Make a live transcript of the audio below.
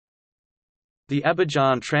The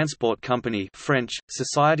Abidjan Transport Company French,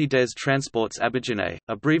 Société des Transports Abidjanais,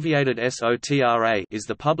 abbreviated SOTRA, is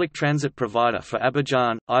the public transit provider for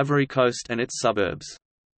Abidjan, Ivory Coast and its suburbs.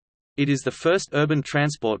 It is the first urban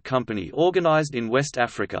transport company organized in West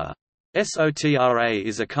Africa. SOTRA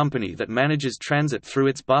is a company that manages transit through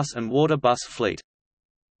its bus and water bus fleet.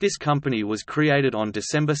 This company was created on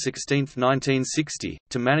December 16, 1960,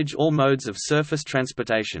 to manage all modes of surface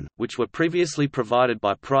transportation, which were previously provided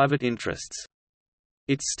by private interests.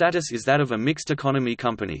 Its status is that of a mixed economy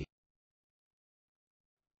company.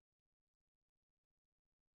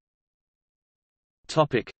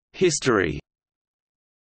 History.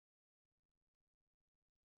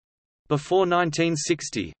 Before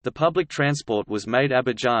 1960, the public transport was made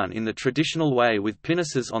Abidjan in the traditional way with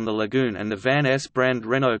pinnaces on the lagoon and the Van S brand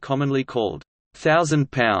Renault commonly called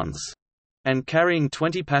 £1,000, and carrying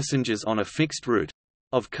 20 passengers on a fixed route.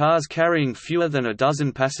 Of cars carrying fewer than a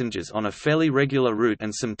dozen passengers on a fairly regular route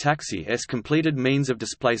and some taxi-s completed means of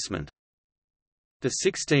displacement. The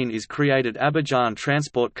 16 is created Abidjan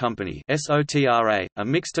Transport Company (SOTRA), a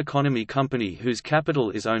mixed economy company whose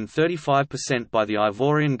capital is owned 35% by the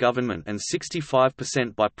Ivorian government and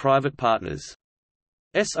 65% by private partners.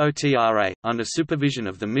 SOTRA, under supervision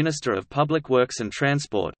of the Minister of Public Works and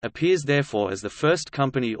Transport, appears therefore as the first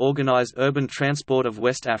company organized urban transport of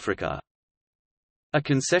West Africa. A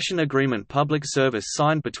concession agreement public service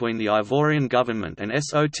signed between the Ivorian government and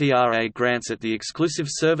SOTRA grants it the exclusive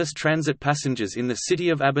service transit passengers in the city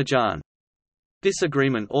of Abidjan. This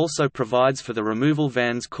agreement also provides for the removal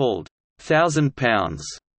vans called £1,000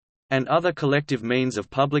 and other collective means of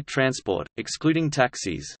public transport, excluding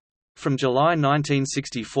taxis. From July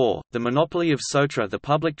 1964, the monopoly of SOTRA, the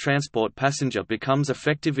public transport passenger, becomes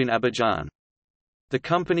effective in Abidjan. The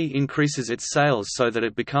company increases its sales so that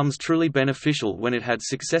it becomes truly beneficial when it had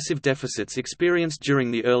successive deficits experienced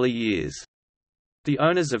during the early years. The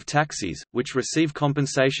owners of taxis, which receive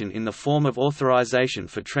compensation in the form of authorization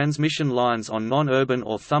for transmission lines on non-urban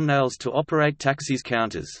or thumbnails to operate taxis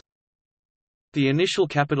counters. The initial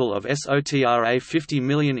capital of SOTRA, 50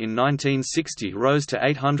 million in 1960, rose to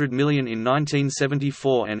 800 million in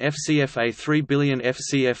 1974 and FCFA 3 billion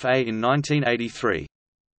FCFA in 1983.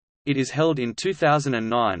 It is held in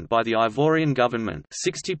 2009 by the Ivorian government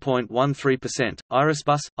 60.13%,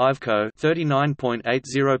 Irisbus, Iveco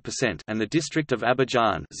 39.80%, and the district of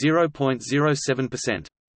Abidjan 0.07%.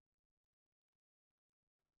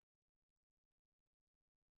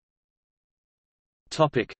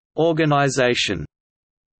 Topic: Organization.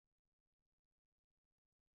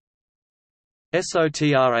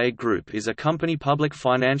 SOTRA Group is a company public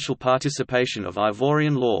financial participation of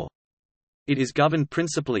Ivorian law. It is governed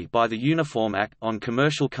principally by the Uniform Act on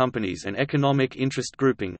Commercial Companies and Economic Interest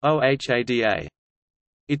Grouping (OHADA).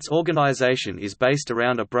 Its organization is based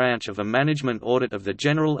around a branch of a management audit of the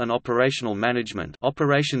general and operational management,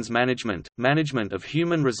 operations management, management of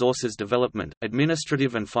human resources development,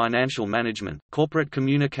 administrative and financial management, corporate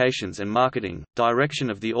communications and marketing, direction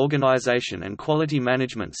of the organization and quality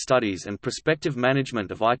management studies and prospective management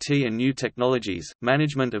of IT and new technologies,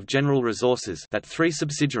 management of general resources. That three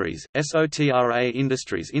subsidiaries: SOTRA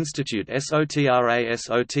Industries Institute,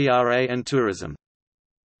 SOTRA and Tourism.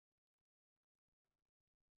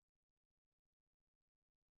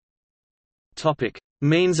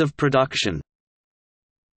 Means of production.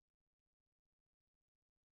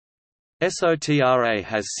 SOTRA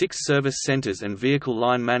has 6 service centers and vehicle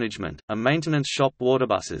line management, a maintenance shop,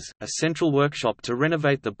 waterbuses, a central workshop to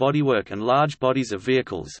renovate the bodywork and large bodies of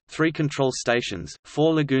vehicles, 3 control stations,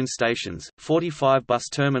 4 lagoon stations, 45 bus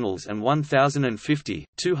terminals and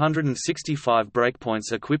 265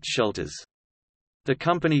 breakpoints equipped shelters. The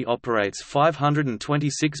company operates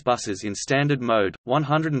 526 buses in standard mode,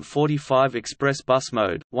 145 express bus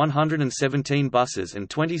mode, 117 buses and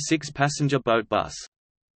 26 passenger boat bus.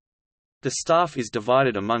 The staff is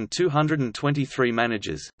divided among 223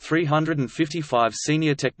 managers, 355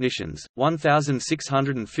 senior technicians,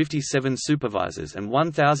 1,657 supervisors and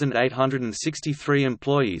 1,863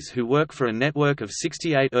 employees who work for a network of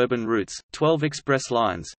 68 urban routes, 12 express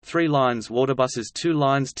lines, 3 lines waterbuses, 2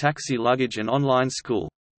 lines taxi luggage and online school.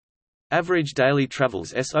 Average daily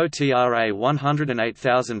travels SOTRA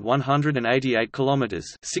 108,188 kilometers,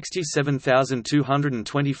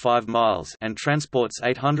 67,225 miles, and transports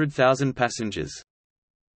 800,000 passengers.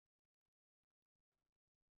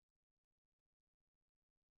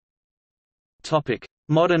 Topic: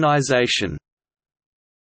 Modernization.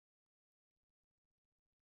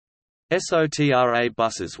 SOTRA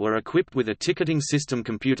buses were equipped with a ticketing system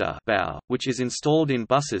computer (BAU), which is installed in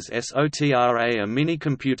buses. SOTRA, a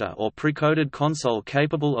mini-computer or precoded console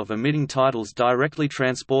capable of emitting titles directly,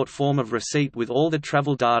 transport form of receipt with all the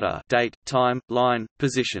travel data: date, time, line,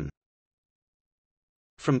 position.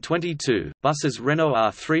 From 22, buses Renault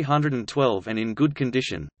R312 and in good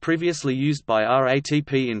condition, previously used by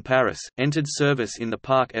RATP in Paris, entered service in the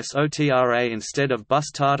parc SOTRA instead of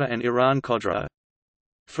Bus Tata and Iran Khodro.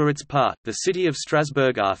 For its part, the city of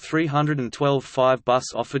Strasbourg R312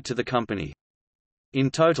 5-bus offered to the company. In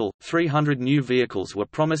total, 300 new vehicles were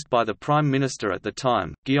promised by the Prime Minister at the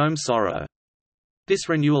time, Guillaume Soro. This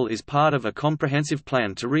renewal is part of a comprehensive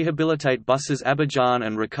plan to rehabilitate buses Abidjan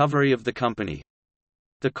and recovery of the company.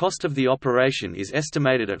 The cost of the operation is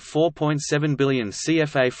estimated at 4.7 billion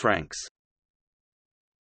CFA francs.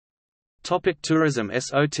 Tourism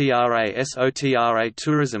SOTRA. SOTRA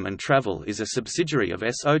Tourism and Travel is a subsidiary of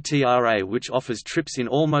SOTRA which offers trips in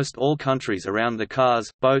almost all countries around the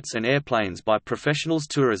cars, boats and airplanes by professionals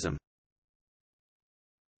tourism.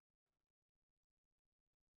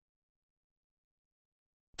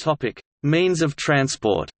 Means of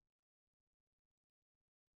transport: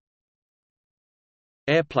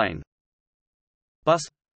 airplane, bus,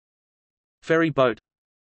 ferry boat,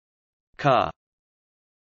 car.